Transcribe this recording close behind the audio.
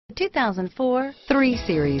2004 3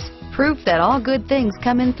 Series. Proof that all good things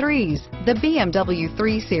come in threes. The BMW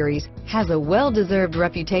 3 Series has a well-deserved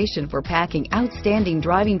reputation for packing outstanding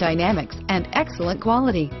driving dynamics and excellent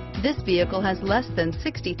quality. This vehicle has less than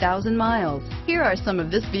 60,000 miles. Here are some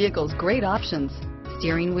of this vehicle's great options: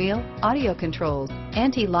 steering wheel audio controls,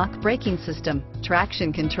 anti-lock braking system,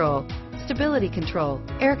 traction control, stability control,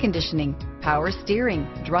 air conditioning, power steering,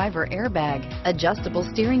 driver airbag, adjustable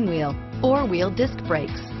steering wheel, four-wheel disc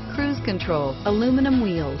brakes, cruise control, aluminum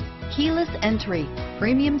wheels, keyless entry,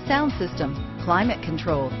 premium sound system, climate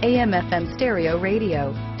control, AM/FM stereo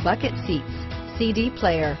radio, bucket seats, CD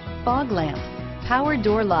player, fog lamps, power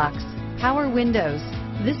door locks, power windows.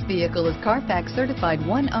 This vehicle is Carfax certified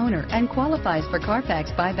one owner and qualifies for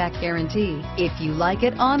Carfax buyback guarantee. If you like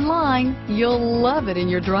it online, you'll love it in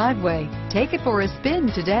your driveway. Take it for a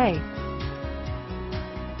spin today.